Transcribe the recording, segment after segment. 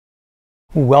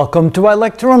Welcome to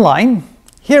iLecture Online.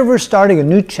 Here we're starting a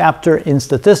new chapter in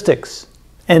statistics.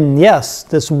 And yes,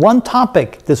 this one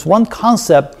topic, this one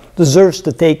concept deserves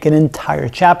to take an entire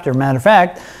chapter. Matter of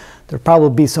fact, there'll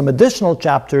probably be some additional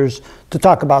chapters to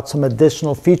talk about some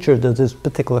additional features of this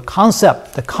particular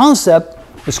concept. The concept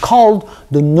is called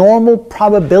the normal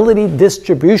probability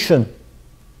distribution.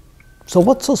 So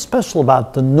what's so special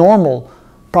about the normal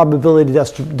probability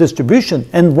distribution,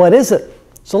 and what is it?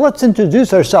 So let's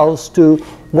introduce ourselves to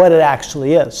what it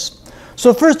actually is.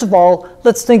 So first of all,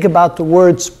 let's think about the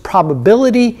words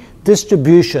probability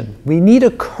distribution. We need a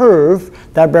curve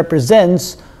that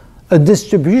represents a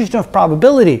distribution of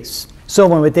probabilities. So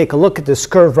when we take a look at this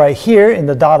curve right here in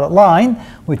the dotted line,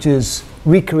 which is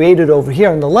recreated over here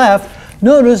on the left,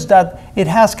 notice that it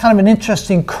has kind of an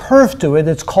interesting curve to it.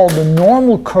 It's called the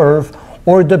normal curve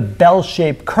or the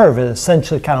bell-shaped curve. It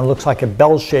essentially kind of looks like a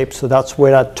bell shape, so that's where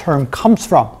that term comes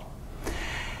from.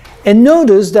 And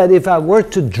notice that if I were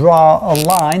to draw a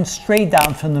line straight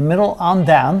down from the middle on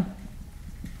down,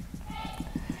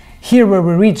 here where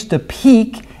we reach the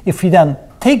peak, if you then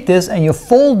take this and you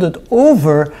fold it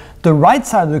over, the right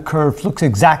side of the curve looks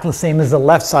exactly the same as the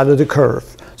left side of the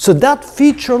curve. So that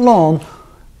feature alone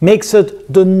makes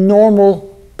it the normal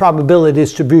probability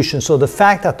distribution. So the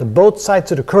fact that both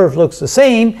sides of the curve looks the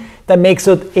same, that makes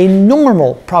it a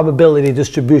normal probability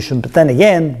distribution. But then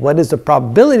again, what is the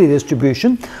probability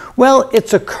distribution? Well,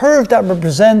 it's a curve that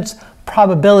represents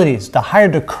probabilities. The higher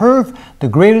the curve, the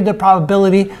greater the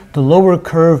probability. The lower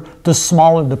curve, the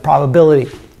smaller the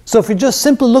probability. So if you just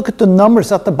simply look at the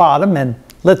numbers at the bottom, and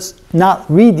let's not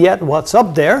read yet what's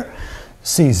up there.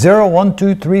 See 0, 1,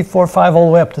 2, 3, 4, 5, all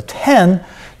the way up to 10.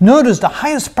 Notice the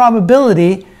highest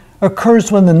probability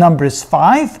occurs when the number is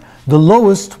 5, the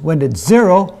lowest when it's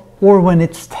 0, or when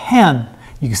it's 10.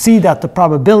 You can see that the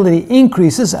probability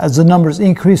increases as the numbers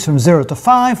increase from 0 to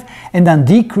 5, and then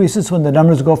decreases when the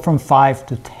numbers go from 5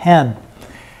 to 10.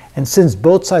 And since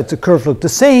both sides of the curve look the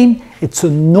same, it's a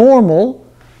normal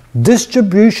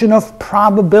distribution of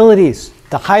probabilities.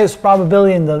 The highest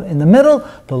probability in the middle,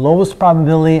 the lowest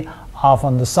probability off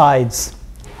on the sides.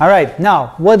 All right,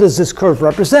 now what does this curve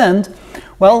represent?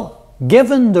 Well,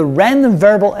 given the random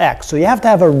variable x, so you have to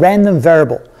have a random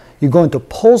variable. You're going to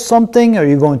pull something, or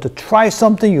you're going to try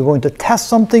something, you're going to test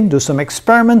something, do some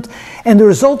experiment, and the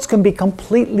results can be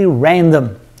completely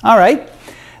random. All right,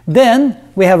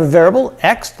 then we have a variable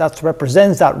x that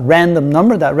represents that random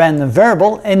number, that random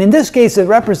variable, and in this case it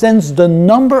represents the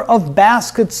number of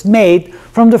baskets made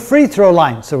from the free throw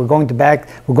line. So we're going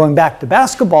back to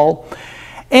basketball,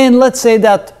 and let's say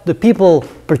that the people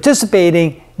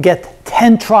participating get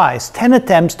 10 tries, 10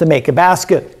 attempts to make a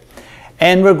basket.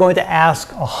 And we're going to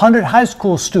ask 100 high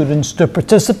school students to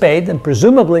participate, and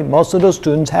presumably most of those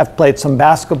students have played some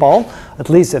basketball,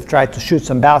 at least they've tried to shoot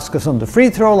some baskets on the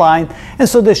free throw line, and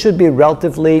so they should be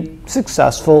relatively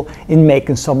successful in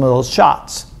making some of those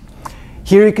shots.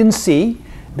 Here you can see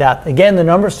that again the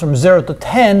numbers from 0 to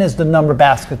 10 is the number of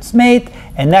baskets made,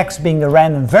 and x being the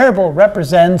random variable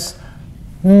represents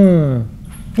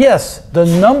yes, the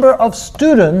number of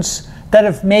students that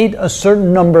have made a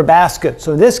certain number of baskets.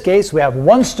 So in this case, we have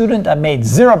one student that made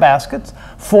 0 baskets,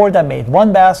 4 that made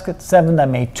 1 basket, 7 that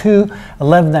made 2,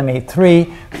 11 that made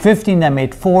 3, 15 that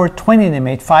made 4, 20 that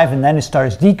made 5, and then it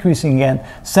starts decreasing again,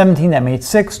 17 that made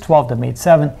 6, 12 that made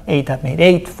 7, 8 that made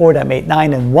 8, 4 that made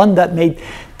 9, and 1 that made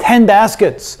 10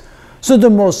 baskets. So the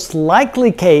most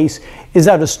likely case is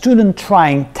that a student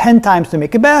trying 10 times to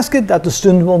make a basket, that the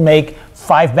student will make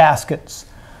 5 baskets.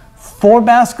 4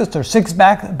 baskets or 6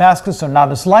 baskets are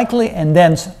not as likely, and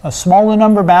then a smaller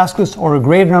number of baskets or a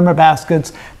greater number of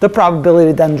baskets, the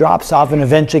probability then drops off and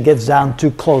eventually gets down to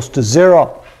close to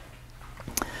 0.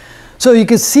 So you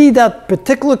can see that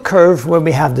particular curve where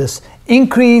we have this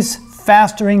increase,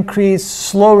 faster increase,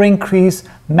 slower increase,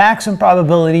 maximum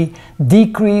probability,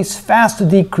 decrease, faster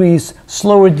decrease,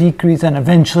 slower decrease, and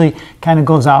eventually kind of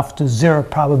goes off to 0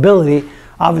 probability.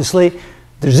 Obviously,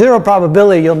 there's 0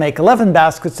 probability you'll make 11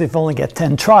 baskets if you only get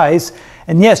 10 tries.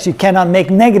 And yes, you cannot make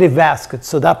negative baskets,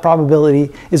 so that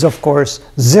probability is of course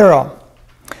 0.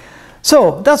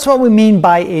 So that's what we mean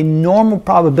by a normal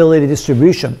probability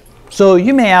distribution. So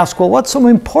you may ask, well, what's so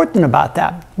important about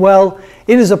that? Well,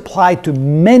 it is applied to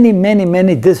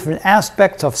many different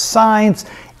aspects of science,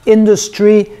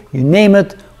 industry, you name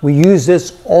it. We use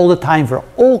this all the time for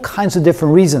all kinds of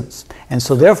different reasons. And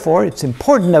so therefore, it's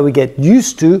important that we get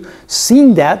used to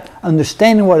seeing that,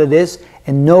 understanding what it is,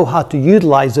 and know how to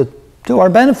utilize it to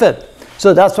our benefit.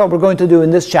 So that's what we're going to do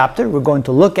in this chapter. We're going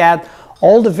to look at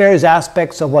all the various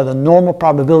aspects of what a normal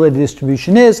probability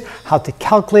distribution is, how to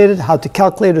calculate it, how to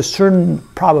calculate a certain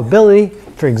probability.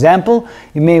 For example,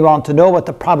 you may want to know what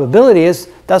the probability is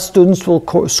that students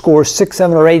will score 6,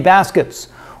 7, or 8 baskets,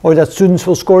 or that students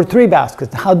will score 3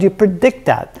 baskets. How do you predict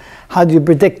that? How do you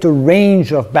predict the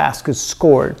range of baskets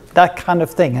scored? That kind of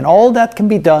thing. And all that can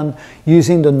be done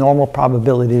using the normal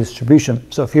probability distribution.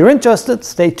 So if you're interested,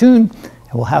 stay tuned,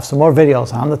 and we'll have some more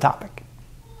videos on the topic.